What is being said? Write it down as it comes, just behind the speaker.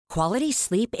Quality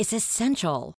sleep is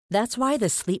essential. That's why the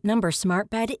Sleep Number Smart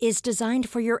Bed is designed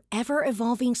for your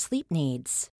ever-evolving sleep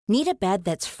needs. Need a bed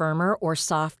that's firmer or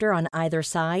softer on either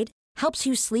side? Helps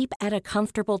you sleep at a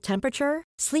comfortable temperature?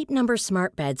 Sleep Number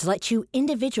Smart Beds let you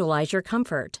individualize your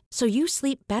comfort, so you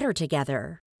sleep better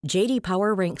together. J.D.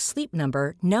 Power ranks Sleep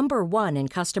Number number 1 in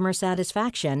customer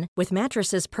satisfaction with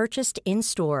mattresses purchased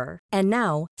in-store. And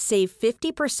now, save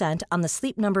 50% on the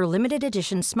Sleep Number Limited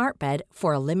Edition Smart Bed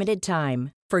for a limited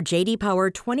time. For J.D. Power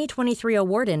 2023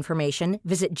 award information,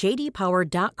 visit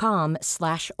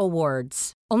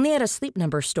jdpower.com/awards. Only at a Sleep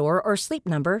Number store or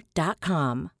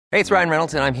sleepnumber.com. Hey, it's Ryan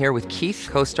Reynolds, and I'm here with Keith,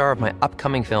 co-star of my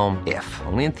upcoming film, If,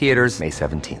 only in theaters May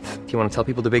 17th. Do you want to tell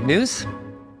people the big news?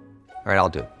 All right, I'll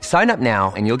do it. Sign up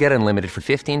now and you'll get unlimited for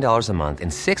 $15 a month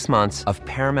and 6 months of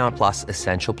Paramount Plus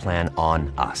Essential Plan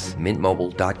on us.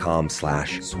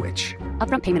 MintMobile.com/switch.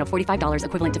 Upfront payment of $45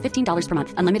 equivalent to $15 per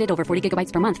month. Unlimited over 40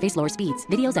 gigabytes per month. Face lower speeds.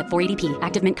 Videos at 480p.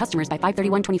 Active Mint customers by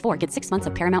 531.24 get 6 months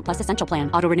of Paramount Plus Essential Plan.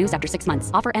 Auto renews after 6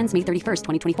 months. Offer ends May 31st,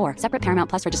 2024. Separate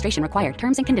Paramount Plus registration required.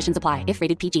 Terms and conditions apply if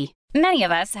rated PG. Many of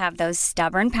us have those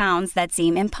stubborn pounds that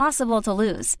seem impossible to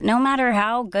lose, no matter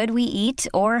how good we eat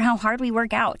or how hard we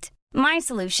work out. My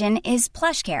solution is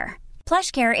PlushCare.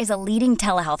 PlushCare is a leading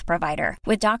telehealth provider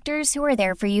with doctors who are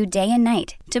there for you day and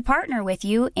night to partner with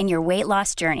you in your weight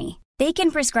loss journey. They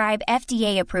can prescribe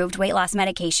FDA-approved weight loss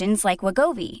medications like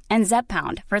Wegovy and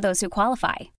Zepbound for those who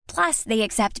qualify. Plus, they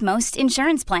accept most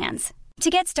insurance plans. To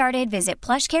get started, visit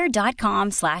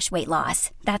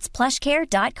plushcare.com/weightloss. That's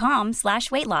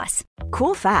plushcare.com/weightloss.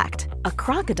 Cool fact, a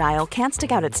crocodile can't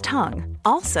stick out its tongue.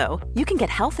 Also, you can get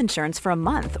health insurance for a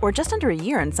month or just under a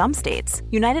year in some states.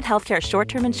 United Healthcare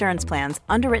short-term insurance plans,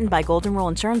 underwritten by Golden Rule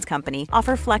Insurance Company,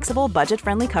 offer flexible,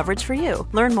 budget-friendly coverage for you.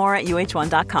 Learn more at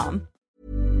uh1.com.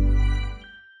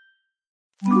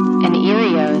 An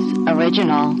Erios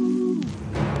original.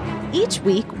 Each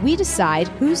week, we decide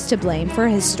who's to blame for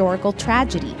a historical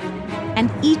tragedy.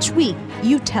 And each week,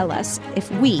 you tell us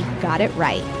if we got it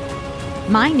right.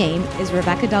 My name is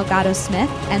Rebecca Delgado Smith,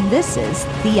 and this is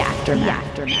The Aftermath.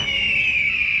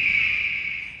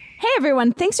 Hey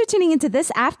everyone, thanks for tuning into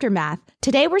this Aftermath.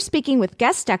 Today we're speaking with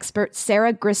guest expert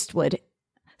Sarah Gristwood.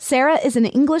 Sarah is an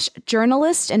English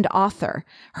journalist and author.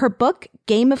 Her book,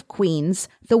 Game of Queens,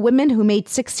 The Women Who Made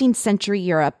 16th Century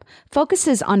Europe,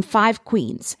 focuses on 5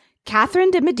 queens: Catherine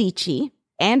de' Medici,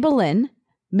 Anne Boleyn,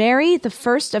 Mary I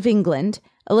of England,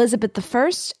 Elizabeth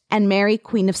I, and Mary,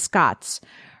 Queen of Scots.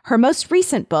 Her most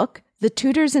recent book, The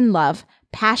Tudors in Love,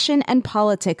 Passion and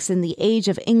Politics in the Age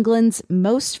of England's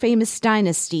Most Famous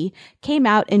Dynasty, came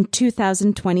out in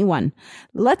 2021.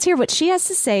 Let's hear what she has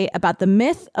to say about the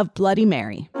myth of Bloody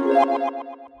Mary.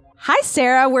 Hi,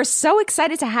 Sarah. We're so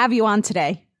excited to have you on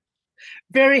today.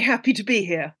 Very happy to be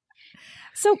here.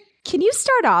 So, can you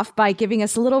start off by giving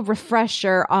us a little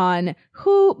refresher on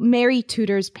who Mary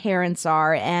Tudor's parents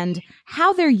are and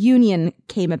how their union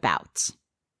came about?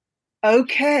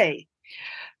 Okay,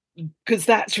 because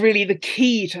that's really the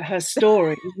key to her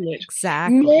story, isn't it?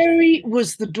 Exactly. Mary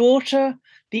was the daughter,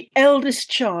 the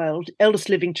eldest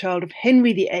living child of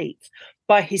Henry VIII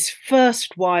by his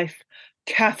first wife,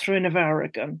 Catherine of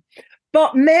Aragon.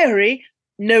 But Mary,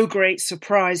 no great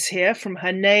surprise here from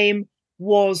her name,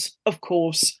 was, of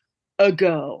course, a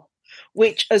girl,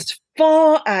 which, as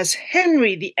far as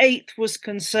Henry VIII was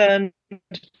concerned,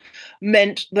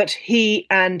 meant that he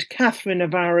and Catherine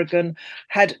of Aragon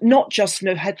had not just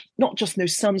no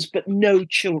sons, but no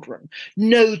children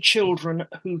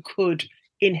who could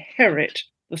inherit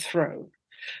the throne,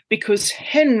 because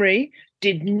Henry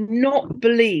did not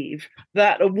believe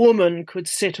that a woman could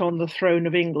sit on the throne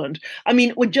of England. I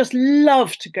mean, would just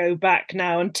love to go back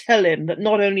now and tell him that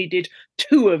not only did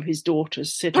 2 of his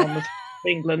daughters sit on the throne of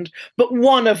England, but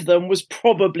one of them was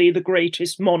probably the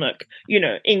greatest monarch,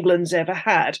 England's ever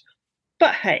had.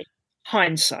 But hey,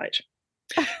 hindsight.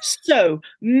 So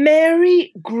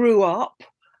Mary grew up.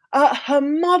 Her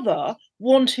mother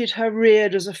wanted her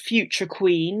reared as a future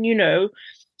queen,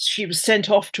 She was sent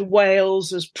off to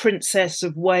Wales as Princess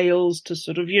of Wales to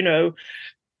sort of,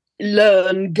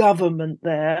 learn government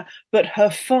there. But her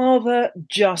father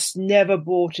just never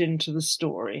bought into the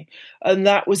story. And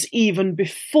that was even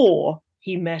before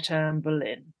he met Anne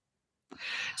Boleyn.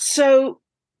 So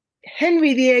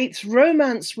Henry VIII's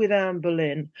romance with Anne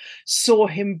Boleyn saw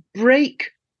him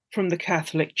break from the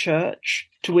Catholic Church,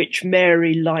 to which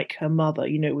Mary, like her mother,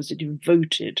 was a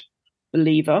devoted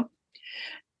believer,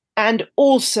 and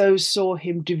also saw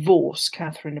him divorce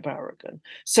Catherine of Aragon.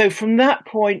 So from that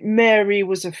point, Mary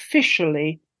was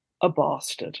officially a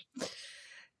bastard.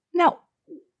 Now,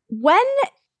 when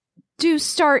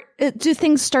do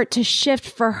things start to shift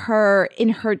for her in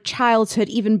her childhood,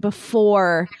 even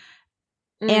before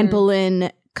Anne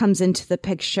Boleyn comes into the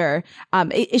picture?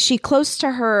 Is she close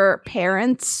to her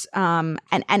parents? And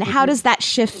how does that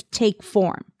shift take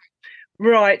form?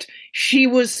 Right. She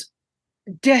was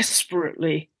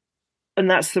desperately, and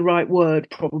that's the right word,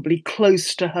 probably,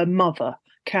 close to her mother,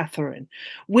 Catherine,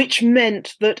 which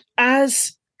meant that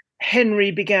as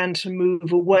Henry began to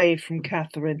move away from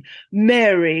Catherine,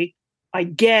 Mary, I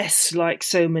guess, like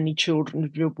so many children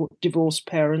of divorced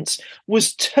parents,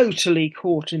 was totally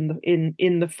caught in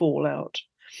the fallout.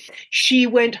 She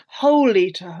went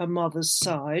wholly to her mother's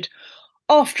side.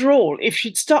 After all, if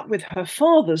she'd stuck with her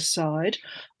father's side,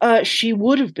 she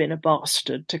would have been a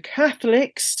bastard. To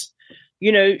Catholics,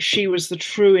 she was the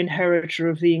true inheritor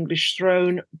of the English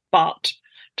throne, but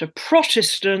to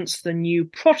Protestants, the new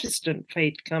Protestant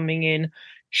faith coming in,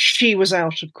 she was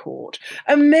out of court.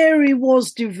 And Mary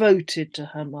was devoted to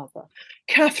her mother.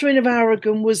 Catherine of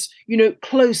Aragon was,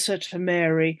 closer to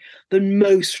Mary than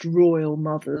most royal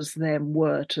mothers then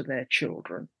were to their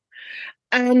children.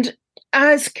 And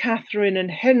as Catherine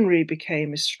and Henry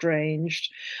became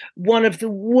estranged, one of the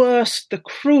worst, the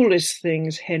cruelest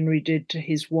things Henry did to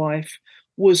his wife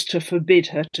was to forbid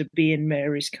her to be in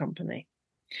Mary's company.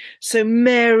 So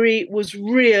Mary was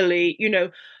really,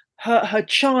 her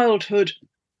childhood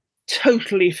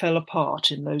totally fell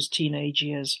apart in those teenage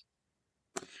years.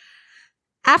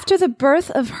 After the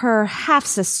birth of her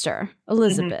half-sister,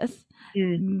 Elizabeth,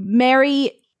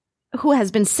 Mary, who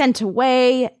has been sent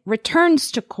away, returns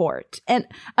to court. And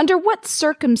under what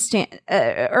circumstance,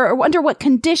 or under what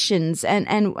conditions,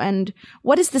 and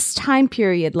what is this time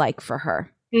period like for her?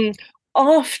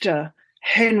 After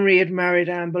Henry had married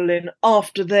Anne Boleyn,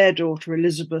 after their daughter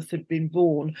Elizabeth had been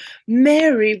born,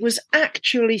 Mary was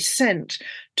actually sent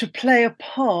to play a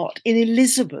part in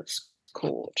Elizabeth's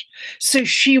court. So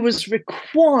she was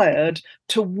required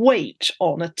to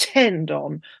attend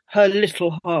on her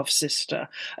little half-sister.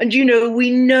 And, we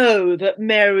know that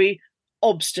Mary,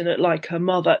 obstinate like her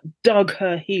mother, dug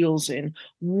her heels in,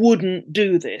 wouldn't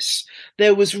do this.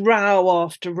 There was row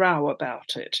after row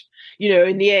about it.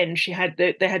 In the end,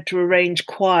 they had to arrange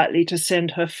quietly to send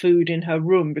her food in her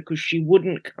room because she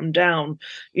wouldn't come down,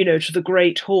 to the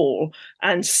Great Hall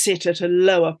and sit at a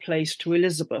lower place to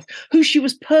Elizabeth, who she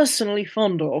was personally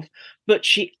fond of, but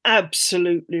she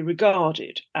absolutely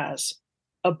regarded as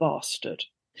a bastard.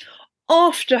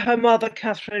 After her mother,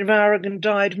 Catherine of Aragon,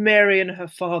 died, Mary and her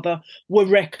father were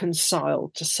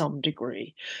reconciled to some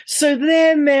degree. So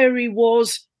there Mary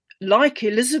was, like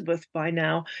Elizabeth by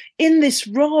now, in this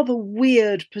rather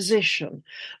weird position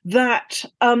that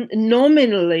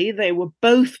nominally they were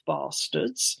both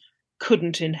bastards,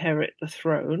 couldn't inherit the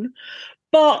throne,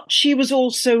 but she was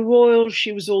also royal,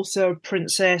 she was also a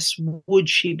princess. Would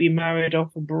she be married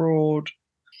off abroad?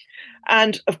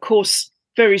 And of course,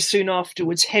 very soon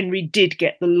afterwards, Henry did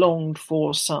get the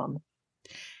longed-for son,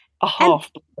 a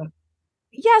half-brother.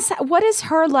 Yes, what is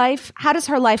her life? How does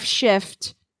her life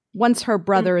shift once her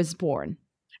brother is born?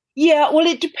 Yeah, well,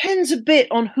 it depends a bit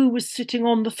on who was sitting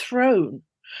on the throne.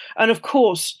 And of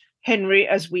course, Henry,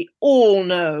 as we all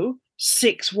know,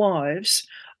 6 wives,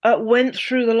 went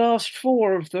through the last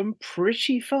 4 of them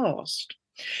pretty fast.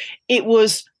 It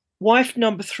was wife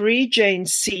number 3, Jane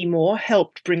Seymour,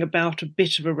 helped bring about a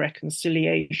bit of a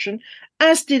reconciliation,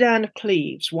 as did Anne of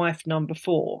Cleves, wife number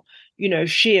 4.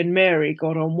 She and Mary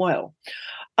got on well.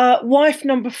 Wife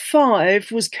number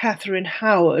 5 was Catherine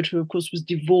Howard, who, of course, was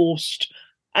divorced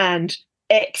and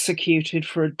executed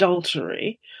for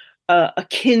adultery, a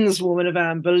kinswoman of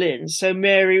Anne Boleyn. So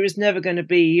Mary was never going to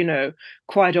be,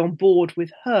 quite on board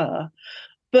with her.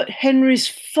 But Henry's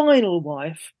final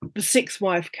wife, the 6th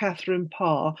wife, Catherine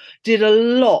Parr, did a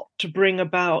lot to bring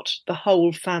about the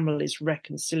whole family's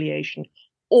reconciliation.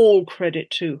 All credit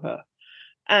to her.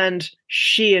 And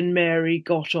she and Mary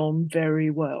got on very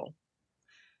well.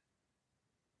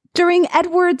 During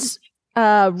Edward's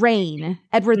reign,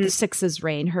 Edward VI's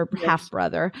reign, her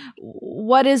half-brother,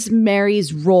 what is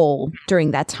Mary's role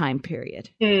during that time period?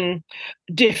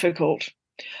 Difficult.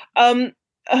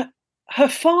 Her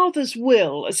father's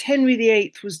will, as Henry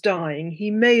VIII was dying,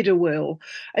 he made a will.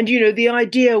 And, the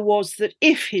idea was that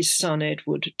if his son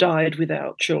Edward died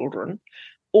without children,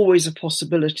 always a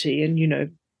possibility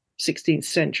in, 16th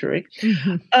century,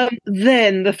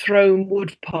 then the throne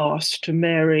would pass to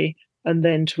Mary and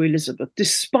then to Elizabeth,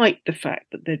 despite the fact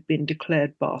that they'd been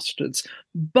declared bastards.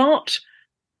 But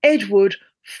Edward,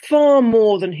 far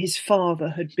more than his father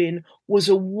had been, was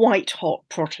a white-hot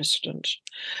Protestant.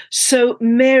 So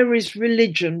Mary's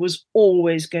religion was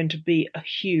always going to be a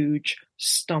huge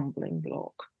stumbling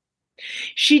block.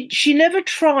 She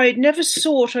never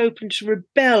sought open to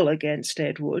rebel against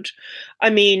Edward. I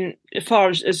mean, as far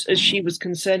as she was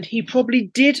concerned, he probably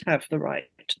did have the right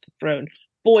to the throne.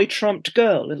 Boy trumped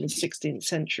girl in the 16th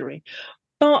century.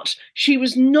 But she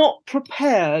was not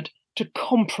prepared to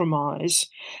compromise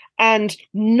and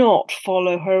not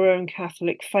follow her own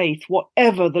Catholic faith,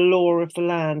 whatever the law of the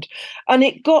land. And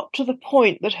it got to the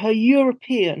point that her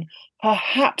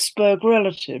Habsburg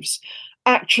relatives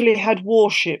actually had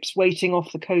warships waiting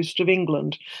off the coast of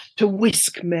England to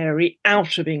whisk Mary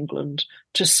out of England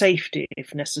to safety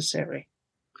if necessary.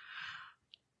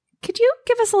 Could you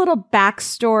give us a little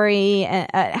backstory,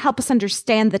 help us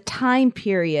understand the time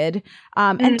period,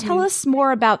 and tell us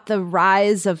more about the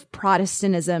rise of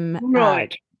Protestantism?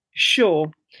 Right,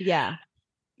 sure. Yeah.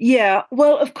 Yeah,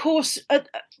 well, of course,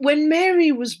 when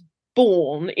Mary was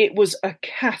born, it was a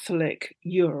Catholic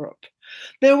Europe.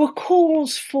 There were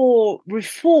calls for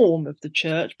reform of the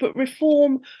church, but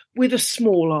reform with a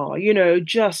small r,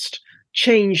 just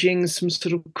changing some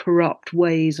sort of corrupt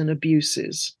ways and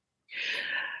abuses.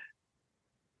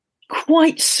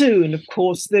 Quite soon, of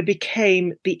course, there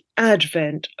became the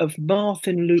advent of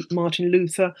Martin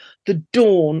Luther, the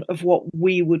dawn of what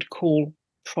we would call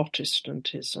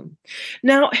Protestantism.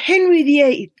 Now, Henry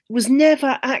VIII was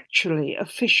never actually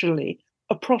officially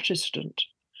a Protestant.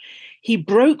 He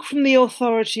broke from the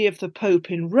authority of the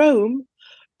Pope in Rome,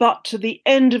 but to the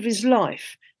end of his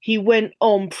life, he went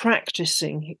on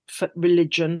practicing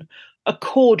religion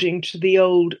according to the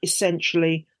old,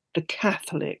 essentially, the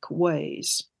Catholic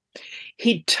ways.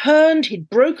 He'd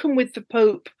broken with the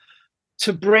Pope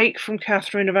to break from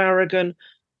Catherine of Aragon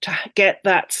to get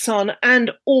that son,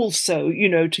 and also,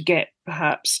 to get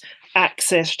perhaps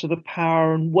access to the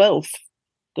power and wealth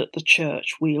that the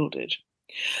church wielded.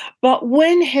 But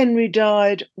when Henry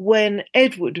died, when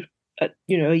Edward,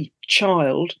 a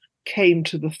child, came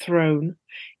to the throne,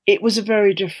 it was a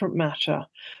very different matter,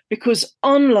 because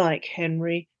unlike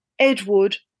Henry,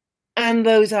 Edward and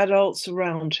those adults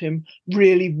around him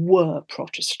really were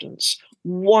Protestants,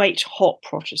 white-hot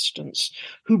Protestants,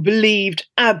 who believed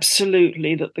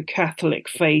absolutely that the Catholic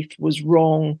faith was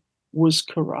wrong, was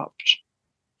corrupt.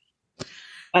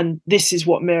 And this is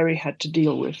what Mary had to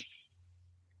deal with.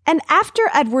 And after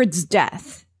Edward's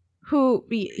death,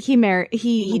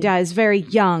 he dies very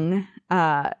young,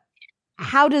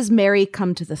 how does Mary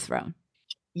come to the throne?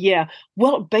 Yeah,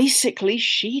 well, basically,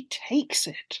 she takes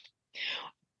it.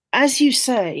 As you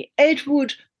say,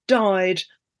 Edward died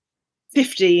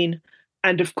 15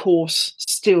 and, of course,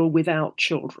 still without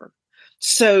children.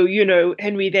 So,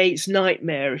 Henry VIII's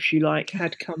nightmare, if you like,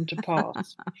 had come to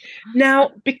pass.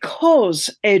 Now, because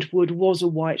Edward was a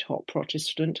white-hot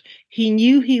Protestant, he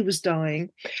knew he was dying,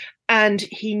 and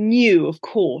he knew, of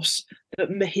course,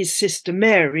 that his sister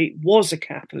Mary was a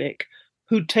Catholic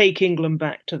who'd take England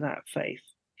back to that faith.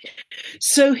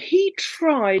 So he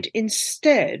tried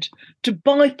instead to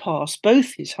bypass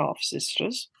both his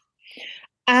half-sisters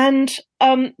and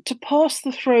to pass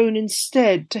the throne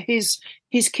instead to his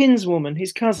kinswoman,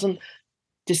 his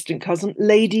distant cousin,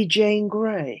 Lady Jane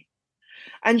Grey.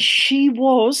 And she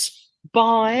was,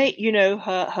 by,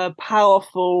 her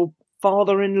powerful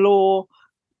father-in-law,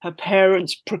 her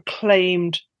parents,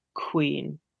 proclaimed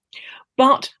queen.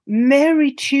 But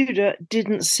Mary Tudor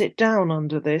didn't sit down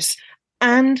under this,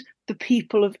 and the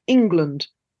people of England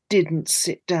didn't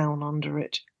sit down under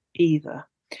it either.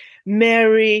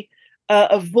 Mary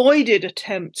avoided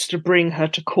attempts to bring her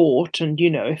to court and,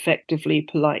 effectively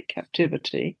polite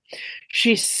captivity.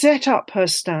 She set up her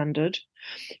standard.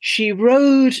 She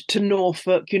rode to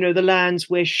Norfolk, the lands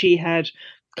where she had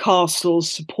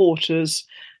castles, supporters,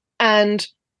 and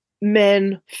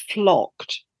men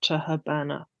flocked to her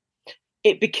banner.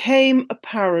 It became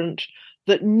apparent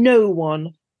that no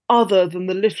one other than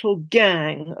the little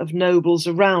gang of nobles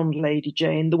around Lady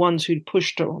Jane, the ones who'd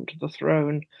pushed her onto the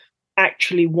throne,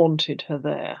 actually wanted her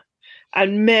there.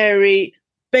 And Mary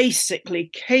basically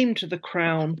came to the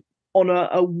crown on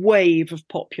a wave of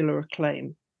popular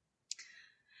acclaim.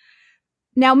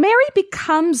 Now, Mary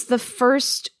becomes the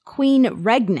first queen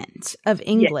regnant of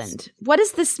England. Yes. What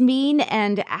does this mean,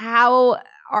 and how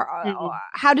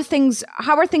are things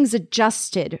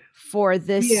adjusted for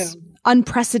this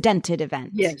unprecedented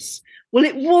event? Yes. Well,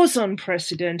 it was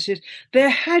unprecedented. There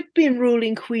had been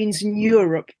ruling queens in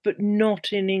Europe, but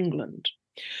not in England.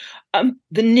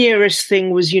 The nearest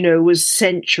thing was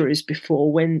centuries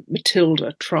before, when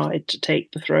Matilda tried to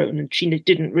take the throne, and she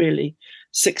didn't really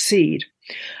succeed.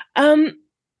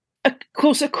 Of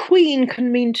course, a queen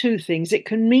can mean two things. It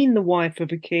can mean the wife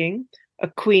of a king, a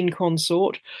queen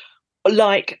consort,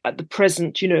 like at the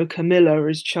present, Camilla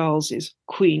is Charles's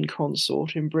queen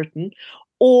consort in Britain,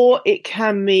 or it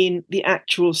can mean the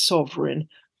actual sovereign,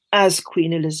 as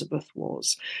Queen Elizabeth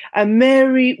was. And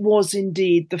Mary was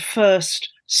indeed the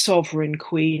first sovereign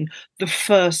queen, the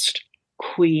first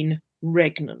queen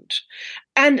regnant.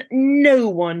 And no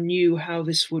one knew how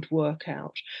this would work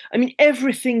out. I mean,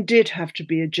 everything did have to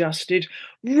be adjusted,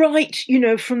 right,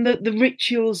 from the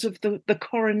rituals of the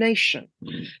coronation.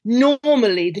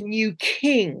 Normally, the new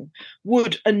king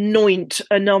would anoint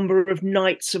a number of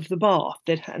knights of the bath,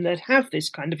 and they'd have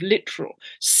this kind of literal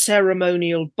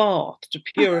ceremonial bath to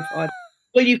purify.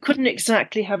 Well, you couldn't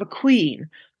exactly have a queen,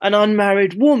 an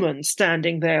unmarried woman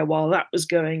standing there while that was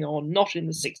going on, not in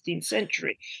the 16th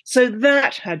century. So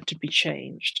that had to be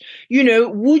changed.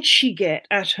 Would she get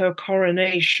at her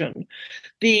coronation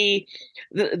the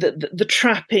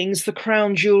trappings, the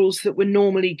crown jewels that were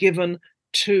normally given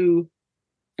to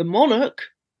the monarch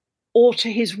or to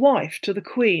his wife, to the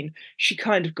queen? She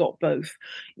kind of got both,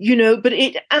 but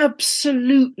it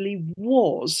absolutely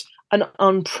was an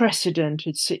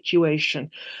unprecedented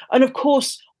situation. And of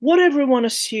course, what everyone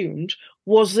assumed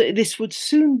was that this would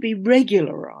soon be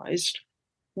regularized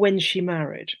when she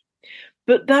married.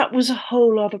 But that was a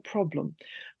whole other problem,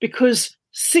 because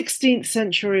 16th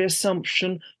century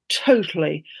assumption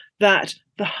totally that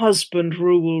the husband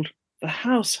ruled the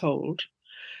household.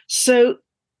 So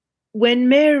when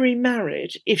Mary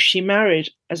married, if she married,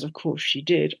 as of course she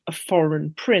did, a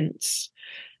foreign prince,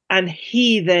 and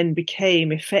he then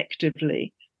became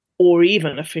effectively, or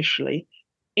even officially,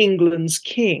 England's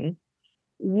king,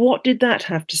 what did that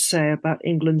have to say about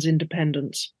England's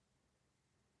independence?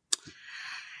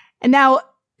 And now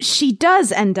she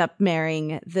does end up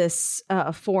marrying this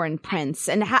foreign prince.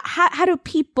 And how do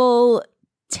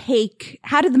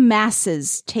the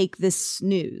masses take this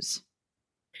news?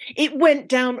 It went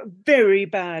down very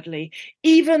badly.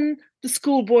 Even the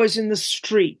schoolboys in the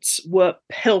streets were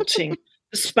pelting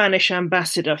the Spanish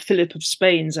ambassador, Philip of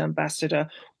Spain's ambassador,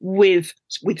 with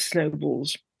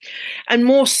snowballs. And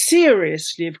more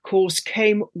seriously, of course,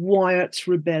 came Wyatt's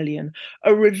rebellion,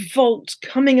 a revolt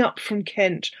coming up from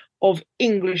Kent of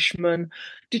Englishmen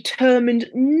determined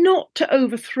not to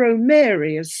overthrow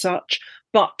Mary as such,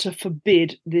 but to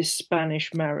forbid this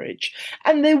Spanish marriage.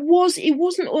 And it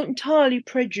wasn't entirely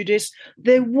prejudice.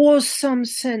 There was some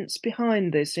sense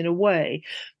behind this in a way,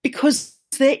 because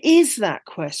there is that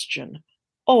question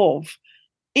of,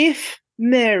 if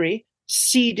Mary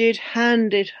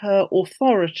handed her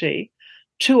authority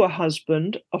to a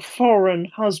husband, a foreign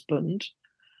husband,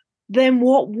 then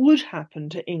what would happen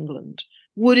to England?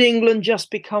 Would England just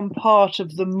become part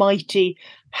of the mighty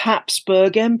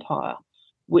Habsburg Empire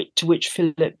to which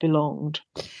Philip belonged?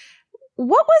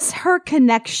 What was her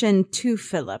connection to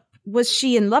Philip? Was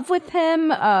she in love with him?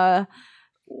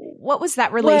 What was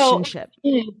that relationship?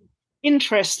 Well,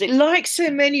 interesting. Like so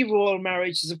many royal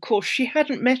marriages, of course, she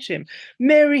hadn't met him.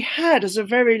 Mary had, as a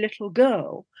very little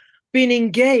girl, been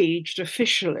engaged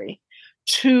officially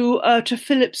to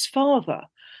Philip's father,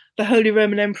 the Holy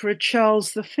Roman Emperor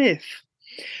Charles V.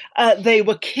 They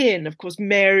were kin. Of course,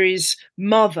 Mary's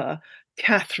mother,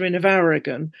 Catherine of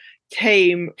Aragon,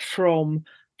 came from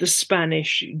the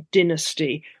Spanish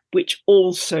dynasty, which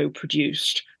also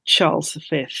produced Charles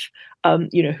V.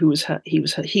 Who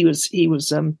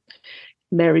was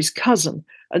Mary's cousin,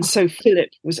 and so Philip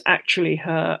was actually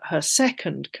her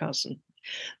second cousin.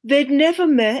 They'd never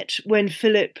met when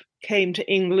Philip came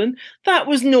to England. That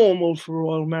was normal for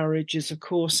royal marriages, of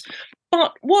course.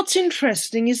 But what's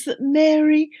interesting is that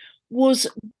Mary was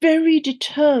very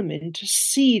determined to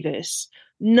see this,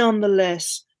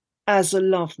 nonetheless, as a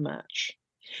love match.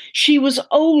 She was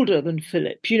older than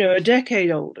Philip, a decade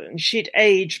older, and she'd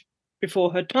aged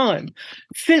before her time.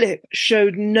 Philip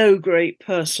showed no great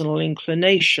personal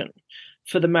inclination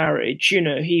for the marriage.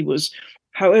 He was,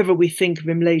 however we think of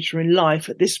him later in life,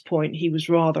 at this point, he was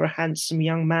rather a handsome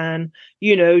young man,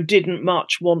 didn't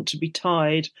much want to be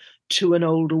tied to an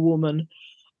older woman.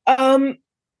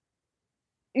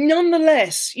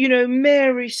 Nonetheless,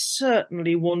 Mary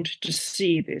certainly wanted to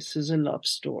see this as a love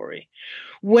story.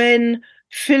 When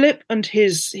Philip and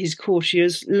his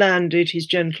courtiers his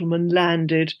gentlemen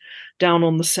landed down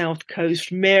on the south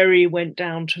coast, Mary went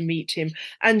down to meet him,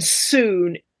 and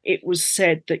soon it was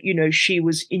said that, she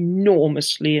was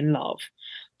enormously in love,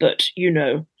 that,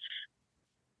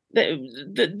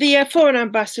 the foreign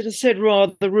ambassador said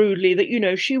rather rudely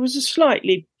that, she was a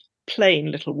slightly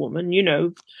plain little woman,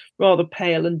 rather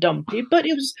pale and dumpy, but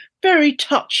it was very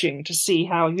touching to see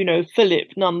how, Philip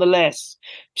nonetheless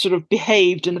sort of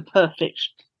behaved in the perfect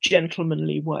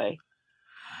gentlemanly way.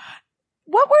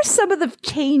 What were some of the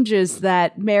changes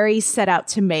that Mary set out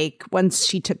to make once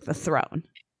she took the throne?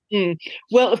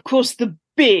 Well, of course, the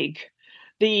big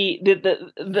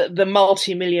the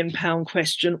multi-million pound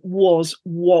question was,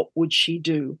 what would she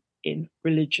do in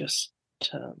religious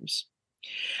terms?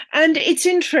 And it's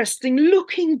interesting,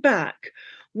 looking back,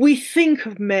 we think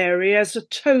of Mary as a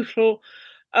total,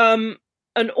 an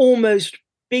almost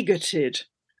bigoted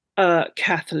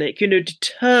Catholic,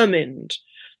 determined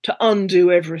to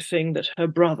undo everything that her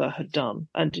brother had done,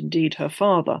 and indeed her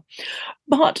father.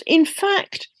 But in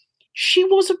fact, she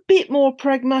was a bit more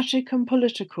pragmatic and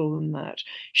political than that.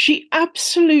 She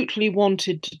absolutely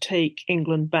wanted to take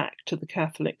England back to the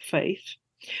Catholic faith,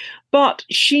 but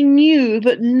she knew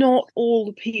that not all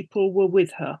the people were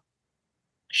with her.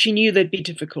 She knew there'd be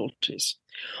difficulties.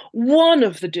 One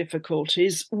of the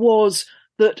difficulties was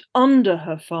that under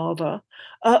her father,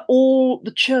 all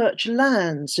the church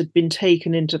lands had been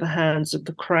taken into the hands of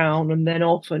the crown and then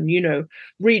often,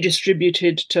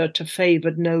 redistributed to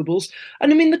favoured nobles.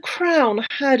 And I mean, the crown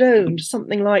had owned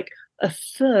something like a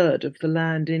third of the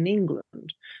land in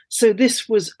England. So this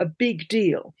was a big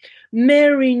deal.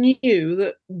 Mary knew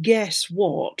that, guess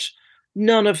what?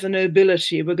 None of the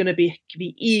nobility were going to be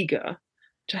eager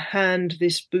to hand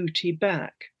this booty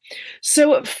back.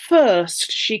 So at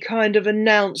first she kind of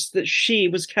announced that she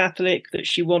was Catholic, that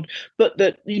she wanted, but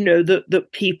that, that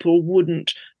people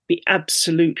wouldn't be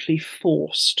absolutely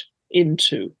forced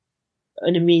into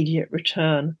an immediate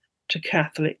return to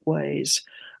Catholic ways.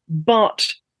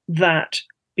 But that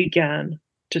began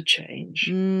to change.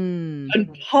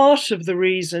 And part of the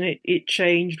reason it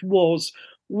changed was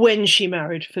when she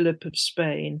married Philip of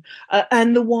Spain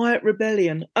and the Wyatt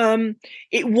Rebellion.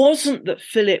 It wasn't that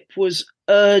Philip was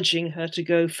urging her to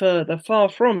go further, far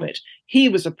from it. He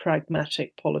was a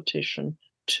pragmatic politician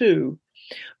too.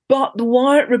 But the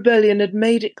Wyatt Rebellion had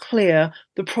made it clear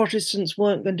the Protestants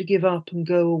weren't going to give up and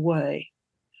go away.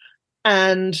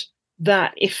 And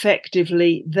that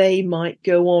effectively they might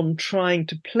go on trying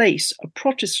to place a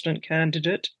Protestant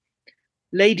candidate,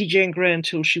 Lady Jane Grey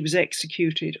until she was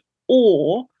executed,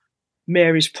 or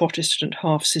Mary's Protestant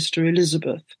half-sister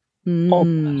Elizabeth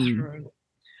on the throne.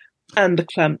 And the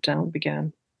clampdown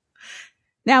began.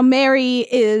 Now, Mary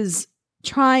is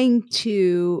trying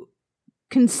to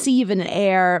conceive an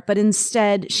heir, but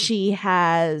instead she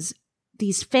has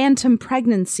these phantom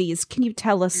pregnancies. Can you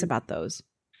tell us about those?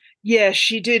 Yes,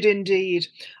 she did indeed.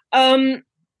 Quite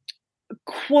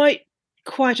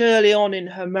early on in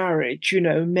her marriage,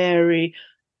 Mary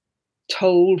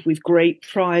told with great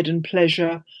pride and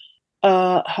pleasure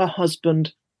her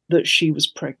husband that she was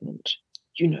pregnant.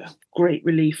 Great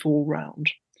relief all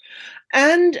round.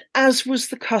 And as was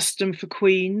the custom for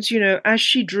queens, as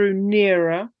she drew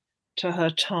nearer to her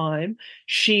time,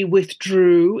 she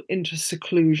withdrew into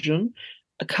seclusion,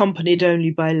 accompanied only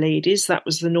by ladies. That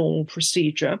was the normal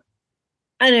procedure.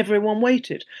 And everyone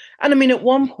waited. And I mean, at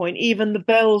one point, even the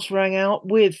bells rang out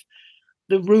with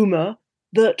the rumour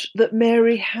that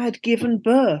Mary had given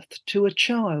birth to a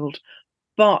child,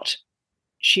 but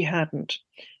she hadn't.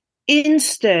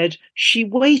 Instead, she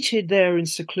waited there in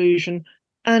seclusion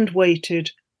and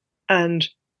waited until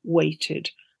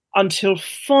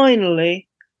finally,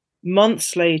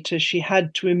 months later, she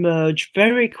had to emerge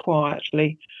very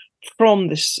quietly from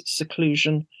this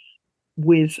seclusion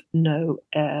with no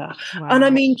heir. Wow. And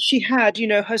I mean, she had,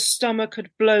 her stomach had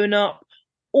blown up,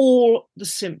 all the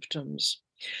symptoms.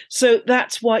 So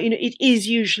that's why, it is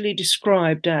usually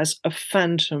described as a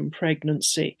phantom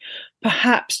pregnancy,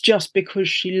 perhaps just because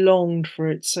she longed for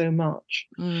it so much.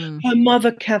 Her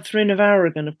mother, Catherine of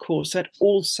Aragon, of course, had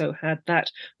also had that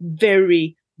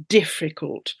very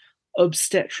difficult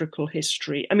obstetrical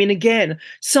history. I mean, again,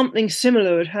 something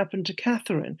similar had happened to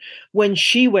Catherine. When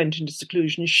she went into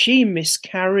seclusion, she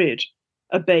miscarried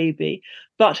a baby,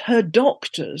 but her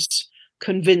doctors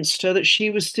convinced her that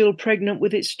she was still pregnant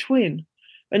with its twin.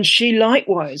 And she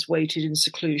likewise waited in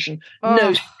seclusion. Oh.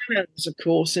 No scans, of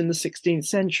course, in the 16th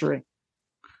century.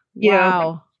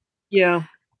 Wow. Yeah.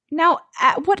 Now,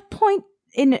 at what point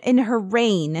in her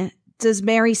reign does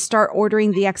Mary start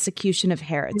ordering the execution of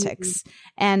heretics?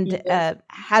 And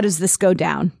how does this go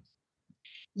down?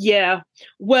 Yeah.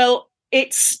 Well,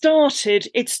 it started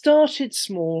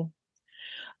small.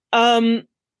 To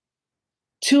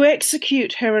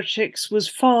execute heretics was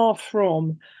far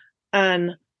from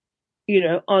an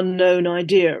unknown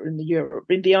idea in Europe.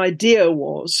 The idea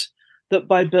was that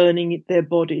by burning their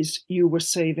bodies, you were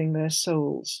saving their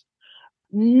souls.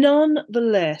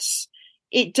 Nonetheless,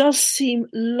 it does seem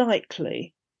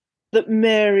likely that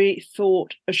Mary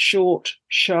thought a short,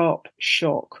 sharp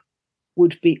shock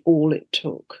would be all it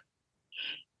took.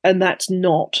 And that's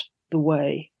not the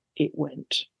way it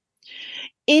went.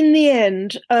 In the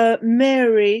end,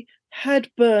 Mary had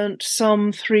burnt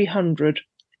some 300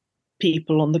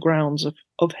 people on the grounds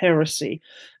of heresy.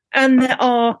 And there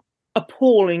are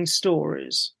appalling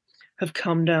stories have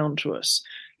come down to us.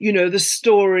 You know, the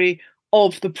story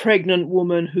of the pregnant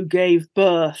woman who gave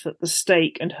birth at the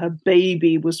stake and her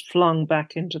baby was flung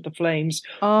back into the flames.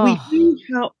 Oh. We do,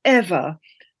 however,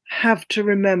 have to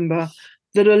remember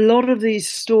that a lot of these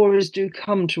stories do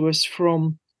come to us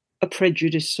from a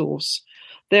prejudiced source.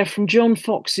 They're from John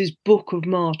Foxe's Book of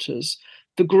Martyrs,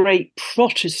 the great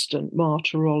Protestant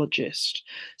martyrologist.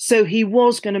 So he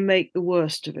was going to make the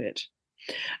worst of it.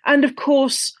 And of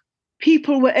course,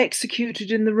 people were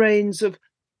executed in the reigns of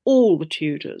all the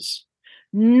Tudors.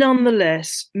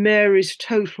 Nonetheless, Mary's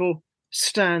total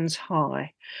stands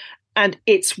high. And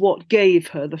it's what gave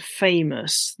her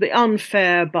the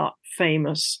unfair but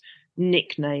famous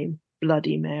nickname,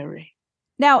 Bloody Mary.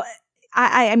 Now,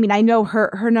 I mean, I know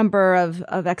her number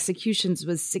of executions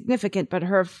was significant, but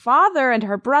her father and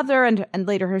her brother and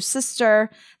later her sister,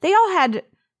 they all had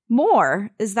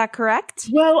more. Is that correct?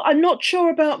 Well, I'm not sure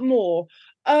about more.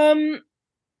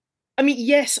 I mean,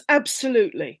 yes,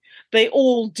 absolutely. They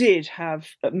all did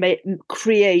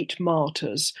create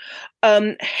martyrs.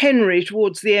 Henry,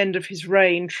 towards the end of his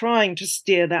reign, trying to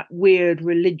steer that weird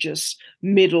religious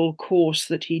middle course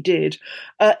that he did,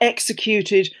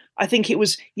 executed, I think it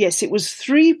was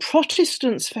 3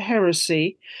 Protestants for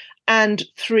heresy and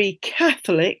 3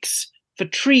 Catholics for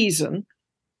treason,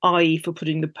 i.e. for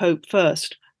putting the Pope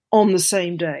first, on the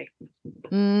same day.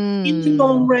 In the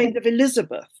long reign of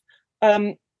Elizabeth,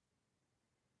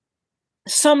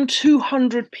 some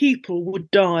 200 people would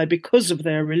die because of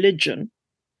their religion,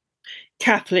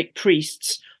 Catholic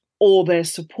priests or their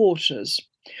supporters.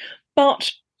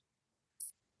 But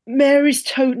Mary's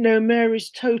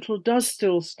total does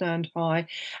still stand high,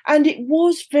 and it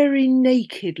was very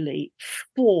nakedly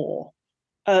for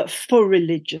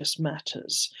religious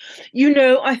matters. You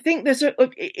know, I think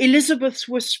Elizabeth's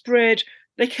were spread.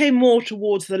 They came more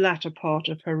towards the latter part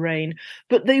of her reign,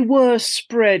 but they were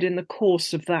spread in the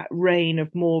course of that reign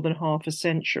of more than half a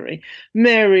century.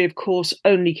 Mary, of course,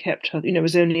 only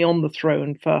was only on the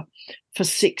throne for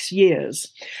 6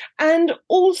 years. And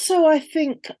also, I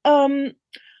think,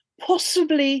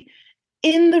 possibly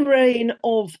in the reign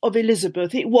of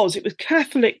Elizabeth, it was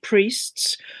Catholic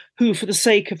priests who, for the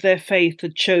sake of their faith,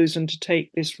 had chosen to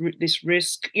take this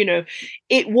risk. You know,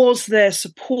 it was their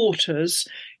supporters,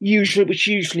 which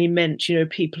usually meant, you know,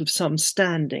 people of some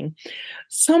standing.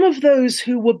 Some of those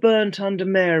who were burnt under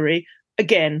Mary,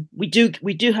 again, we do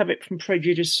have it from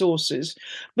prejudiced sources,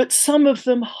 but some of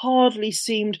them hardly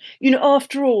seemed, you know,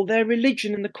 after all, their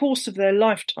religion in the course of their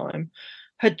lifetime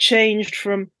had changed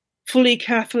from fully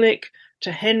Catholic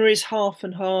to Henry's half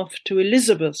and half, to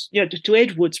Elizabeth's, to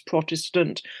Edward's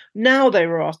Protestant. Now they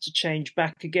were asked to change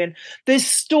back again. This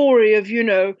story of, you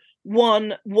know,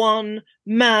 one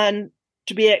man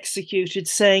to be executed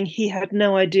saying he had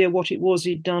no idea what it was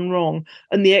he'd done wrong,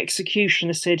 and the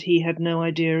executioner said he had no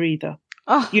idea either.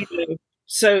 Oh. You know,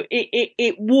 so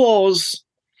it was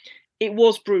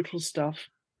brutal stuff.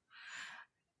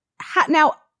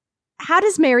 Now, how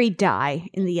does Mary die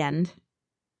in the end?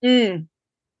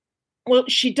 Well,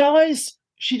 she dies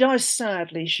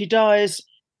sadly. She dies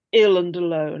ill and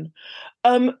alone.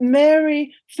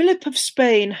 Philip of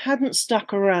Spain hadn't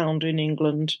stuck around in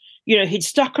England. You know, he'd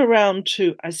stuck around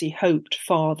to, as he hoped,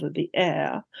 father the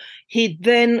heir. He'd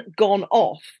then gone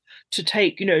off to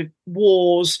take, you know,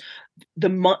 wars,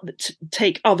 to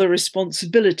take other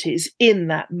responsibilities in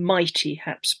that mighty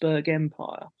Habsburg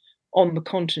Empire on the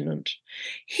continent.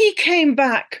 He came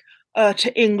back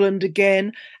to England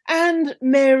again, and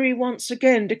Mary once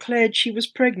again declared she was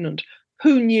pregnant.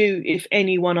 Who knew, if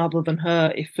anyone other than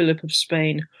her, if Philip of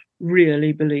Spain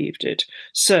really believed it?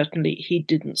 Certainly he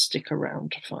didn't stick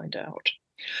around to find out.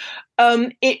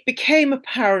 It became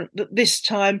apparent that this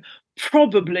time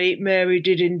probably Mary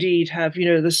did indeed have, you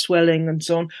know, the swelling and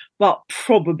so on, but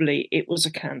probably it was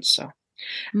a cancer.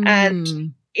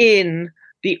 And in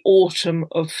the autumn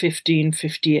of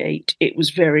 1558, it was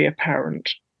very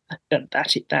apparent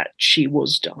that she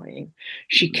was dying.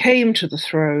 She came to the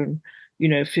throne, you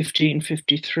know,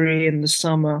 1553 in the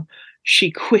summer.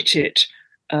 She quit it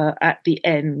at the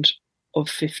end of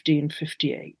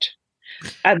 1558.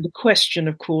 And the question,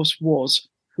 of course, was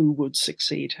who would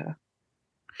succeed her.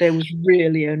 There was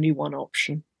really only one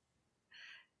option.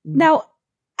 Now,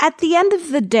 at the end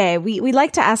of the day, we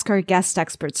like to ask our guest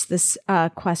experts this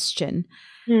question.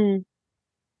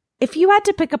 If you had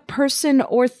to pick a person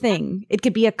or thing, it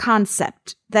could be a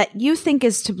concept, that you think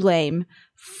is to blame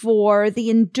for the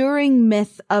enduring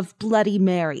myth of Bloody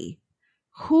Mary,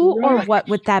 who or what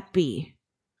would that be?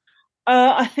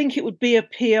 I think it would be a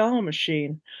PR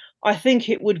machine. I think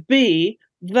it would be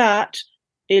that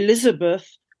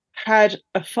Elizabeth had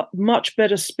much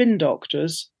better spin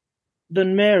doctors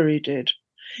than Mary did.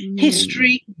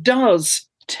 History does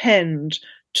tend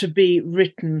to be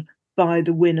written by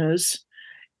the winners.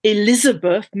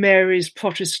 Elizabeth, Mary's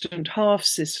Protestant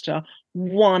half-sister,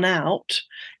 won out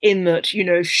in that, you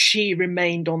know, she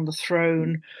remained on the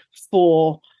throne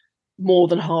for more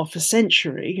than half a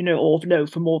century, you know, or no,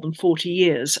 for more than 40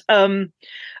 years.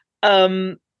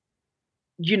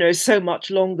 You know, so much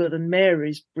longer than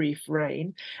Mary's brief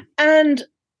reign. And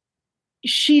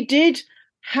she did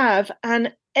have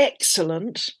an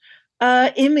excellent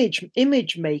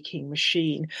image making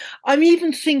machine. I'm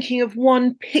even thinking of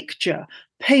one picture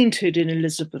painted in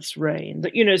Elizabeth's reign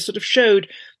that, you know, sort of showed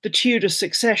the Tudor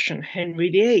succession, Henry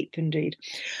VIII indeed,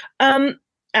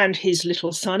 and his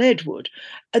little son Edward.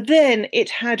 Then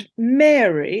it had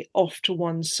Mary off to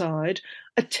one side,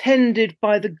 attended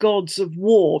by the gods of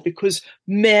war, because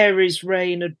Mary's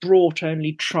reign had brought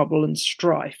only trouble and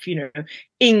strife, you know,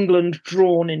 England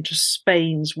drawn into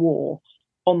Spain's war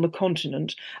on the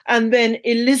continent. And then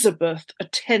Elizabeth,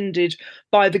 attended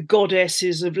by the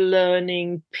goddesses of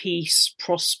learning, peace,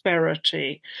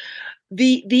 prosperity.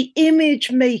 The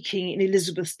image making in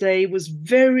Elizabeth's day was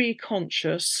very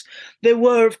conscious. There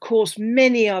were, of course,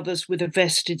 many others with a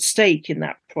vested stake in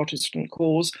that Protestant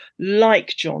cause,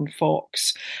 like John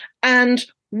Fox. And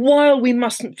while we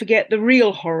mustn't forget the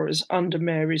real horrors under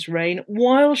Mary's reign,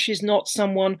 while she's not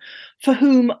someone for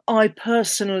whom I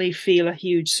personally feel a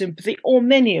huge sympathy, or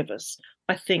many of us,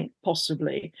 I think,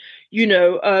 possibly, you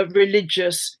know,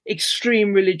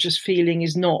 extreme religious feeling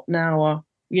is not now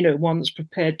one that's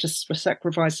prepared to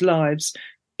sacrifice lives,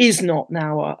 is not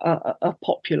now a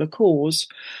popular cause.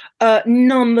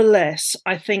 Nonetheless,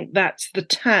 I think that's the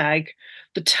tag.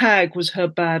 The tag was her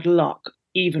bad luck,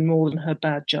 even more than her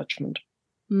bad judgment.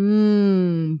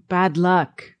 Bad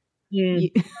luck.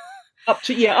 Up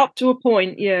to a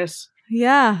point, yes.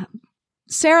 Yeah.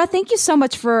 Sarah, thank you so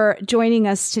much for joining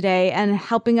us today and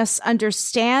helping us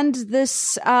understand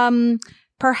this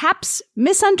perhaps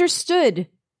misunderstood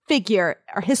figure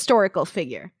or historical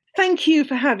figure. Thank you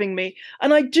for having me.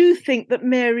 And I do think that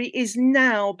Mary is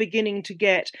now beginning to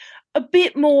get a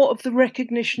bit more of the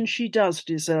recognition she does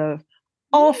deserve.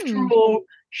 After all,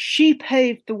 she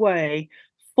paved the way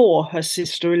for her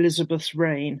sister Elizabeth's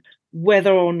reign,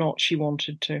 whether or not she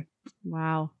wanted to.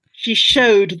 Wow. She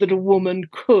showed that a woman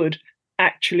could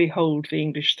actually hold the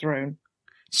English throne.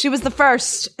 She was the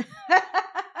first.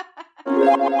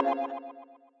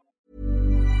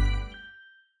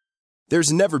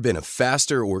 There's never been a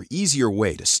faster or easier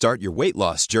way to start your weight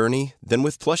loss journey than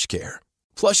with PlushCare.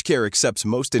 PlushCare accepts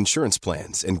most insurance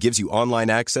plans and gives you online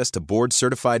access to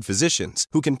board-certified physicians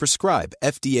who can prescribe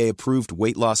FDA-approved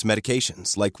weight loss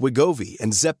medications like Wegovy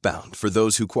and Zepbound for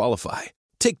those who qualify.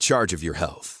 Take charge of your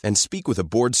health and speak with a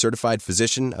board-certified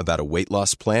physician about a weight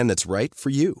loss plan that's right for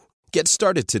you. Get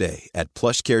started today at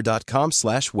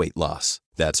plushcare.com/weight-loss.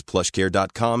 That's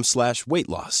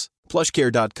plushcare.com/weight-loss.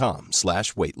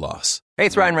 plushcare.com/weight-loss. Hey,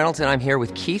 it's Ryan Reynolds, and I'm here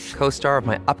with Keith, co-star of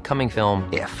my upcoming film,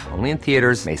 If, only in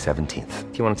theaters May 17th.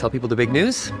 Do you want to tell people the big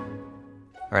news?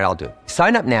 All right, I'll do it.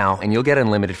 Sign up now and you'll get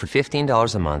unlimited for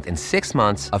 $15 a month and 6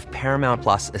 months of Paramount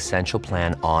Plus Essential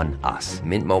Plan on us.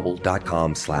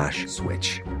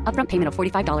 MintMobile.com/switch. Upfront payment of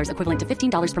 $45 equivalent to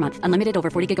 $15 per month. Unlimited over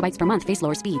 40 gigabytes per month. Face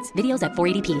lower speeds. Videos at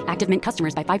 480p. Active Mint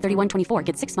customers by 531.24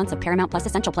 get 6 months of Paramount Plus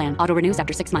Essential Plan. Auto renews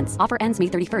after 6 months. Offer ends May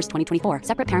 31st, 2024.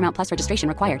 Separate Paramount Plus registration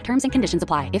required. Terms and conditions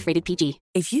apply if rated PG.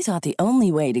 If you thought the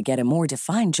only way to get a more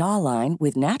defined jawline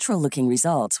with natural-looking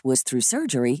results was through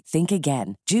surgery, think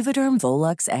again. Juvederm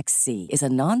Volux XC is a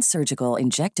non-surgical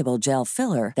injectable gel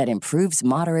filler that improves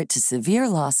moderate to severe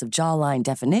loss of jawline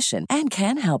definition and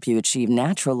can help you achieve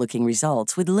natural-looking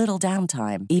results with little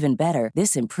downtime. Even better,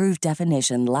 this improved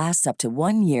definition lasts up to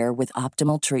 1 year with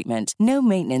optimal treatment. No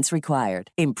maintenance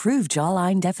required. Improve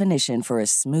jawline definition for a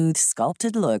smooth,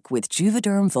 sculpted look with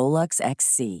Juvederm Volux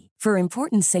XC. For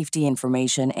important safety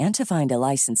information and to find a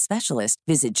licensed specialist,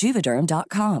 visit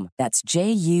Juvederm.com. That's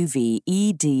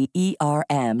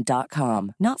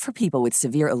JUVEDERM.com. Not for people with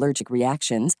severe allergic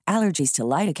reactions, allergies to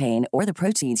lidocaine, or the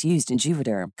proteins used in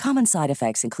Juvederm. Common side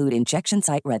effects include injection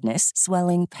site redness,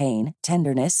 swelling, pain,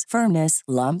 tenderness, firmness,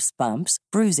 lumps, bumps,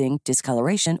 bruising,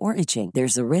 discoloration, or itching.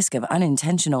 There's a risk of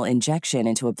unintentional injection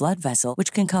into a blood vessel,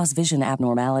 which can cause vision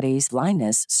abnormalities,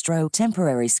 blindness, stroke,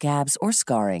 temporary scabs, or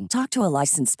scarring. Talk to a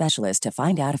licensed specialist to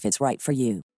find out if it's right for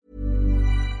you.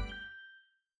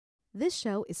 This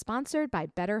show is sponsored by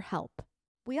BetterHelp.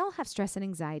 We all have stress and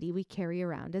anxiety we carry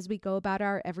around as we go about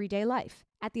our everyday life.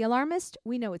 At The Alarmist,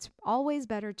 we know it's always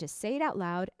better to say it out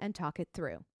loud and talk it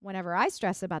through. Whenever I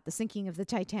stress about the sinking of the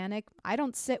Titanic, I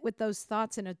don't sit with those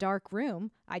thoughts in a dark room.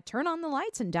 I turn on the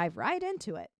lights and dive right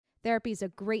into it. Therapy is a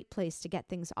great place to get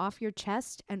things off your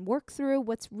chest and work through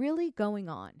what's really going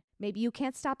on. Maybe you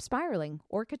can't stop spiraling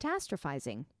or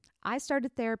catastrophizing. I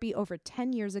started therapy over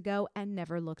 10 years ago and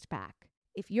never looked back.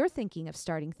 If you're thinking of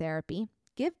starting therapy,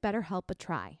 give BetterHelp a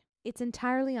try. It's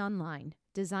entirely online,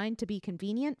 designed to be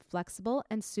convenient, flexible,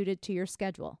 and suited to your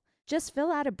schedule. Just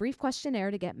fill out a brief questionnaire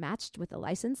to get matched with a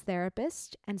licensed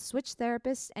therapist and switch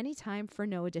therapists anytime for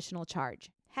no additional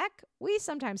charge. Heck, we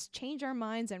sometimes change our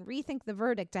minds and rethink the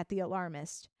verdict at The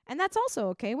Alarmist. And that's also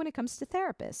okay when it comes to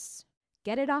therapists.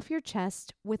 Get it off your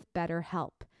chest with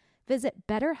BetterHelp. Visit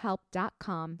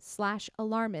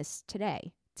betterhelp.com/alarmist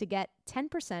today to get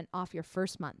 10% off your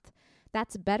first month.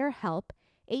 That's BetterHelp,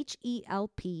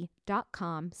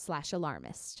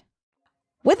 HELP.com/alarmist.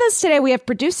 With us today, we have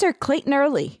producer Clayton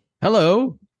Early.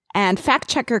 Hello. And fact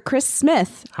checker Chris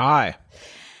Smith. Hi.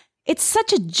 It's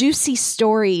such a juicy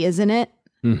story, isn't it?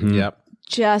 Mm-hmm. Yep.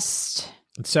 Just...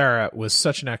 Sarah was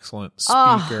such an excellent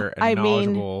speaker and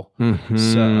knowledgeable.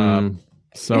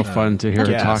 So fun to hear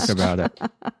her talk about it.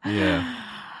 Yeah.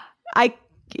 I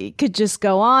could just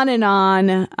go on and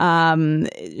on.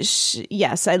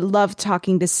 Yes, I love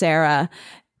talking to Sarah.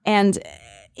 And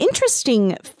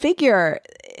interesting figure,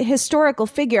 historical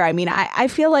figure. I mean, I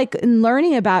feel like in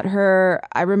learning about her,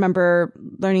 I remember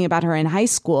learning about her in high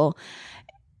school.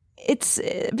 It's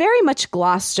very much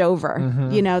glossed over. Mm-hmm.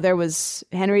 You know, there was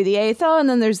Henry VIII. Oh, and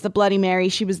then there's the Bloody Mary.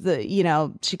 She was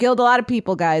she killed a lot of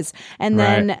people, guys. And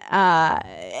then,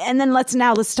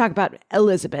 let's talk about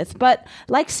Elizabeth. But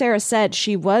like Sarah said,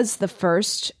 she was the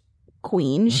first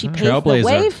queen. She paved the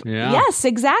way. Yeah. Yes,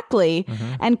 exactly.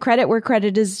 And credit where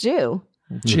credit is due.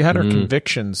 She had her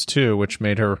convictions too, which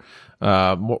made her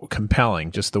more compelling,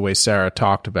 just the way Sarah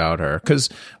talked about her. Because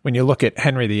when you look at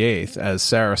Henry VIII, as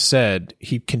Sarah said,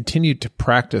 he continued to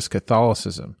practice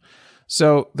Catholicism.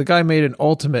 So the guy made an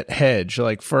ultimate hedge.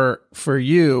 Like for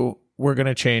you, we're going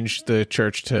to change the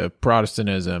church to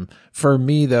Protestantism. For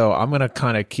me, though, I'm going to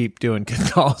kind of keep doing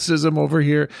Catholicism over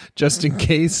here just in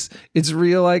case it's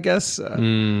real, I guess.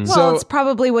 Well, it's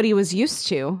probably what he was used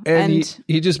to. And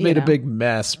he just made a big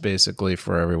mess, basically,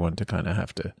 for everyone to kind of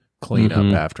have to clean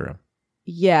up after him.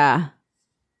 Yeah,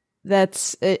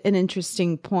 that's an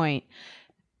interesting point.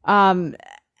 A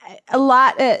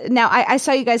lot. Now, I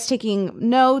saw you guys taking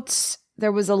notes.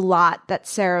 There was a lot that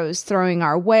Sarah was throwing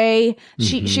our way.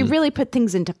 She really put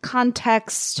things into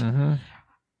context.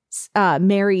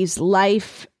 Mary's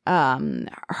life,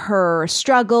 her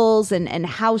struggles, and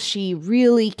how she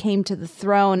really came to the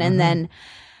throne. And then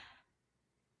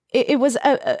it was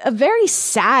a very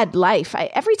sad life.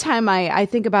 Every time I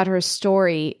think about her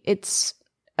story, it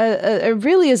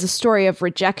really is a story of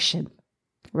rejection,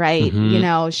 right? You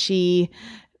know, she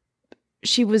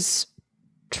was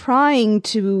trying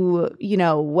to,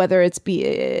 whether it's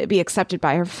be accepted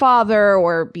by her father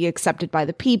or be accepted by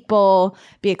the people,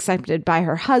 be accepted by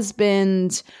her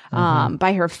husband,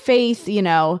 by her faith,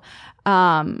 and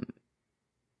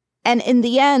in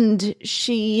the end,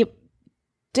 she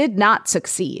did not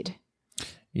succeed.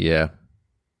 Yeah.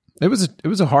 It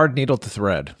was a hard needle to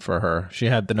thread for her. She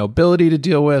had the nobility to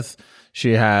deal with.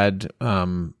 She had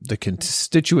the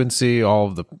constituency,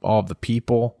 all of the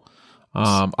people.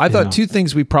 I thought two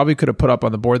things we probably could have put up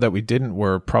on the board that we didn't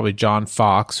were probably John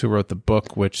Fox, who wrote the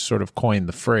book, which sort of coined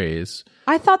the phrase.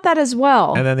 I thought that as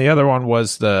well. And then the other one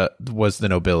was the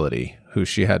nobility, who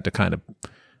she had to kind of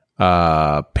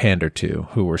pander to,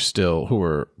 who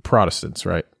were Protestants,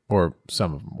 right? Or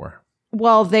some of them were.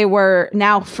 Well, they were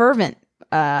now fervent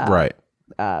right.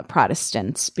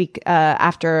 Protestants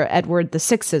after Edward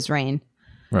VI's reign.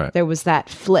 Right. There was that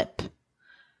flip.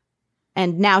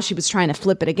 And now she was trying to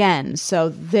flip it again.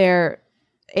 So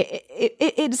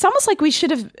it's almost like we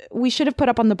should have put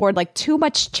up on the board like too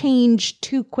much change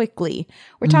too quickly.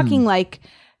 We're talking like,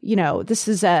 this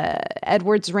is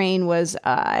Edward's reign was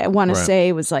I want to say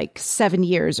it was like 7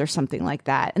 years or something like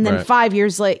that, and then 5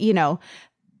 years later,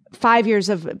 5 years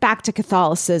of back to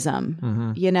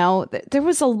Catholicism. There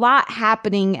was a lot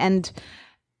happening, and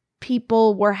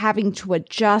people were having to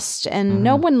adjust, and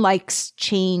no one likes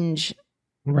change.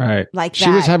 Right. Like she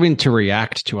was having to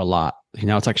react to a lot.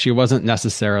 It's like she wasn't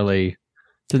necessarily,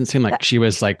 didn't seem like she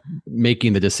was like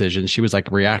making the decision. She was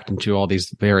like reacting to all these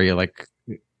very like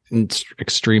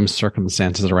extreme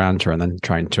circumstances around her and then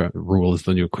trying to rule as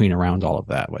the new queen around all of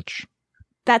that, which.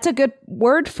 That's a good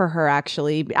word for her,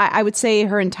 actually. I would say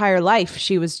her entire life,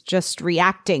 she was just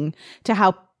reacting to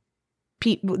how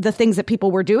the things that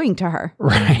people were doing to her.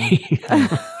 Right.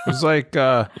 It was like,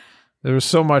 There was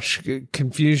so much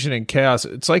confusion and chaos.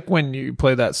 It's like when you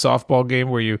play that softball game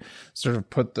where you sort of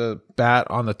put the bat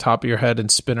on the top of your head and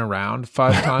spin around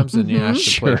 5 times and you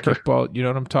actually play kickball. You know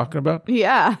what I'm talking about?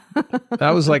 Yeah.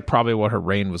 That was like probably what her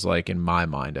reign was like in my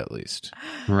mind, at least.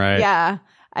 Right. Yeah.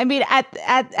 I mean, at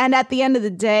the end of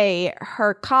the day,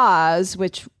 her cause,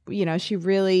 which, you know, she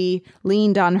really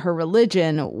leaned on her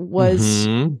religion,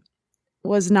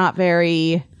 was not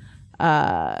very,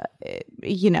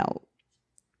 you know,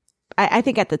 I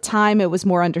think at the time it was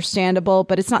more understandable,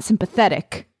 but it's not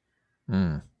sympathetic.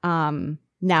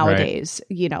 Nowadays,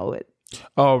 you know.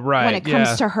 Oh, right. When it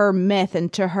comes to her myth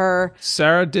and to her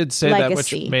Sarah did say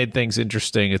legacy. that, which made things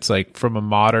interesting. It's like, from a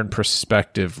modern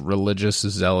perspective, religious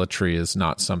zealotry is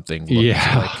not something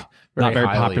not very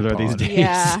popular these days.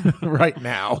 Yeah. right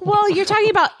now. Well, you're talking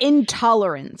about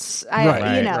intolerance.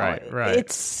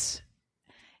 Right.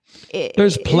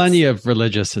 There's plenty of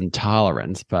religious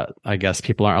intolerance, but I guess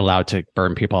people aren't allowed to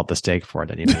burn people at the stake for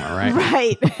it anymore, right?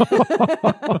 Right.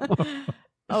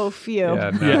 Oh, phew.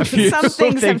 Yeah, no. Some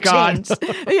things have changed.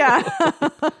 Yeah.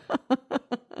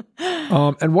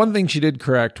 And one thing she did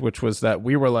correct, which was that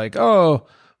we were like, oh,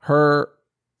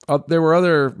 there were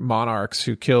other monarchs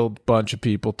who killed a bunch of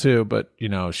people too, but you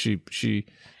know,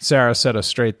 Sarah set us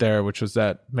straight there, which was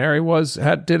that Mary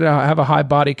did have a high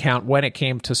body count when it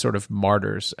came to sort of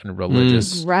martyrs and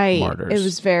religious martyrs. It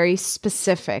was very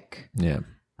specific. Yeah.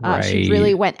 She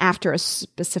really went after a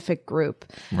specific group.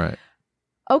 Right.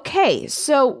 Okay,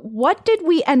 so what did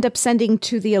we end up sending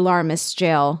to the alarmist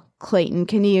jail, Clayton?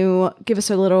 Can you give us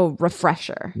a little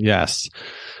refresher? Yes.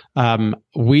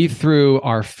 We threw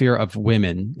our fear of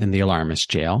women in the alarmist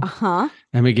jail.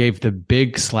 And we gave the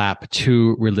big slap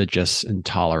to religious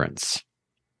intolerance.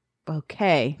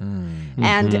 Okay.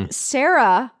 And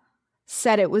Sarah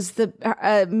said it was the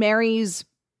Mary's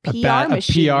PR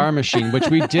machine. A PR machine, which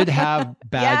we did have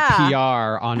bad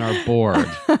PR on our board.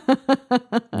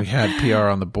 We had PR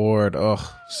on the board. Oh,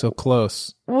 so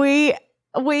close. We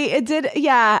did.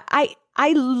 Yeah.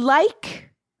 I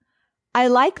like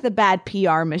the bad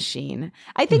PR machine.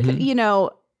 I think, you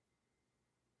know,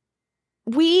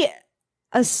 we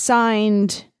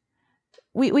assigned,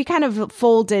 we kind of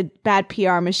folded bad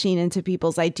PR machine into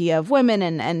people's idea of women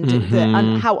and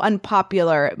how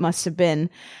unpopular it must have been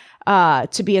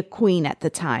to be a queen at the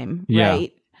time,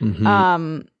 right?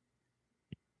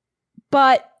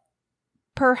 But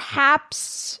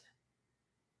perhaps,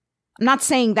 I'm not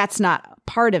saying that's not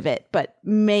part of it, but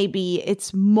maybe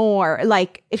it's more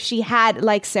like if she had,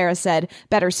 like Sarah said,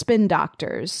 better spin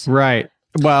doctors. Right.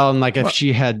 Well, and like if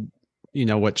she had, you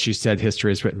know, what she said,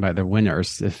 history is written by the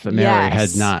winners. If Mary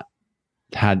had not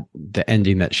had the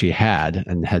ending that she had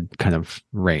and had kind of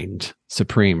reigned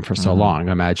supreme for so long,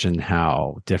 imagine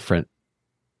how different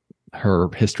her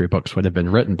history books would have been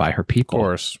written by her people. Of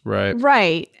course, right.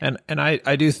 Right. And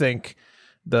I do think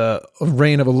the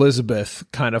reign of Elizabeth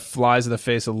kind of flies in the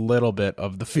face a little bit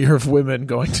of the fear of women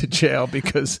going to jail,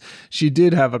 because she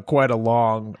did have quite a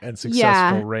long and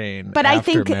successful reign. But I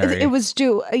think Mary. it was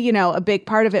due, you know, a big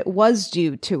part of it was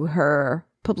due to her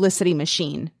publicity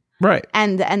machine. Right.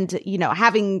 And you know,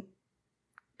 having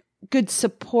good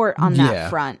support on that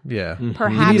front. Yeah.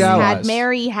 Perhaps had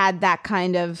Mary had that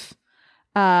kind of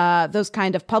those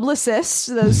kind of publicists,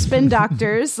 those spin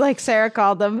doctors, like Sarah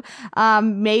called them,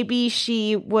 maybe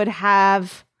she would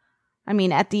have, I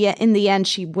mean, in the end,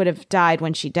 she would have died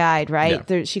when she died, right?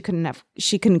 Yeah. She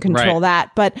couldn't control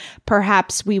that, but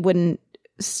perhaps we wouldn't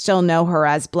still know her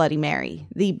as Bloody Mary,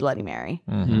 the Bloody Mary.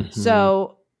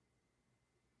 So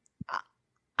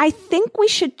I think we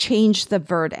should change the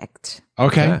verdict.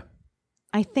 Okay. Yeah.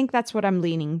 I think that's what I'm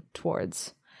leaning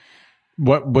towards.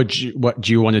 What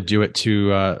do you want to do it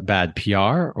to bad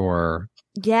PR or?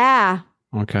 Yeah.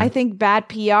 Okay. I think bad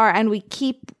PR, and we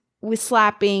keep with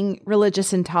slapping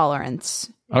religious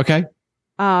intolerance. Okay.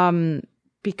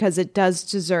 Because it does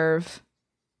deserve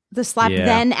the slap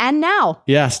then and now.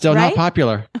 Yeah, still not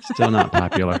popular. Still not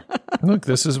popular. Look,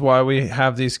 this is why we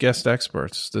have these guest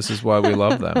experts. This is why we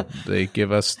love them. They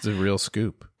give us the real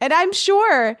scoop. And I'm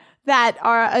sure that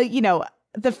our, you know,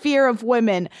 the fear of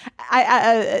women,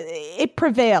 it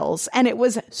prevails, and it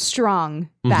was strong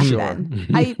back then.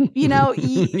 You know,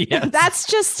 that's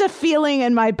just a feeling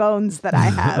in my bones that I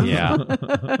have.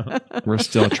 Yeah, we're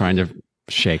still trying to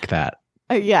shake that.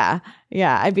 Yeah.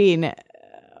 I mean,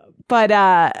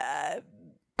 but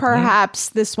perhaps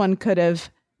this one could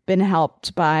have been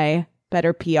helped by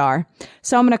better PR.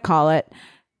 So I'm going to call it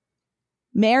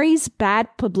Mary's bad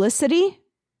publicity.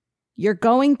 You're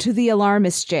going to the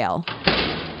alarmist jail.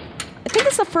 I think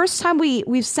it's the first time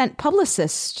we've sent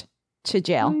publicists to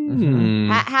jail.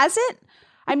 Has it?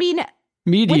 I mean,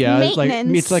 media.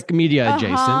 It's like media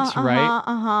adjacent,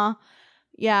 right?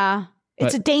 Yeah.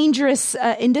 It's a dangerous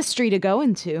industry to go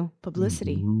into,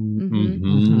 publicity.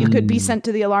 You could be sent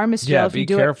to the alarmist drill if you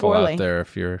do it poorly. Be careful out there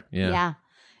if you're,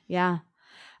 Yeah.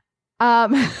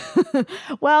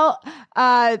 Well,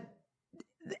 I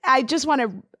just want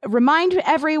to remind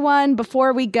everyone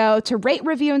before we go to rate,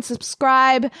 review, and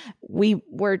subscribe.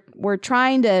 We're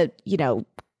trying to,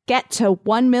 get to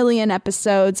 1 million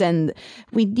episodes, and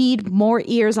we need more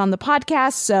ears on the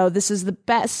podcast. So this is the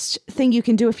best thing you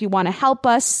can do if you want to help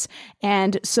us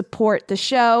and support the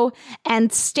show.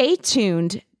 And stay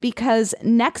tuned, because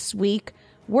next week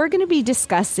we're going to be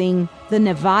discussing the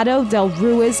Nevado del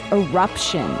Ruiz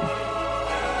eruption.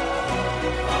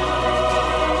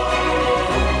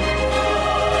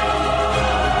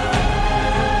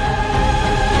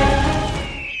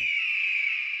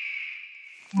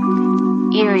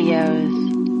 Erios.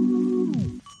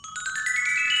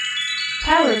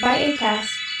 Powered by Acast.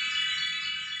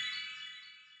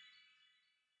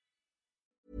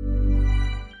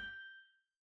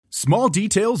 Small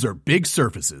details are big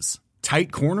surfaces.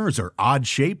 Tight corners are odd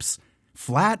shapes.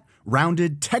 Flat,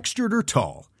 rounded, textured, or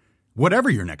tall. Whatever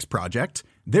your next project,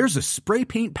 there's a spray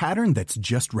paint pattern that's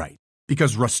just right.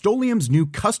 Because Rust-Oleum's new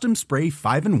Custom Spray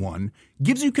 5-in-1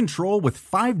 gives you control with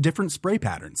 5 different spray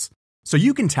patterns. So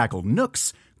you can tackle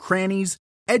nooks, crannies,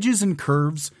 edges, and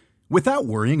curves without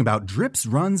worrying about drips,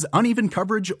 runs, uneven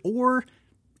coverage, or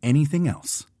anything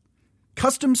else.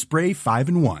 Custom Spray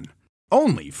 5-in-1.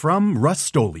 Only from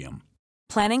Rust-Oleum.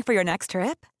 Planning for your next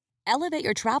trip? Elevate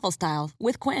your travel style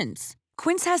with Quince.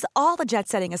 Quince has all the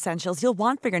jet-setting essentials you'll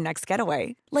want for your next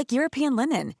getaway, like European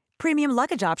linen, premium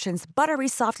luggage options, buttery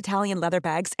soft Italian leather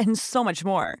bags, and so much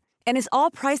more. And is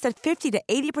all priced at 50 to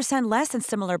 80% less than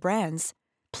similar brands.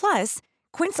 Plus,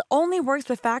 Quince only works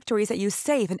with factories that use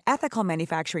safe and ethical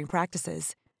manufacturing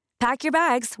practices. Pack your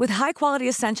bags with high-quality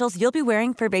essentials you'll be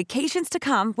wearing for vacations to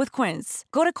come with Quince.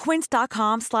 Go to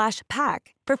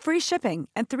quince.com/pack for free shipping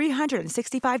and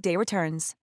 365-day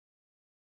returns.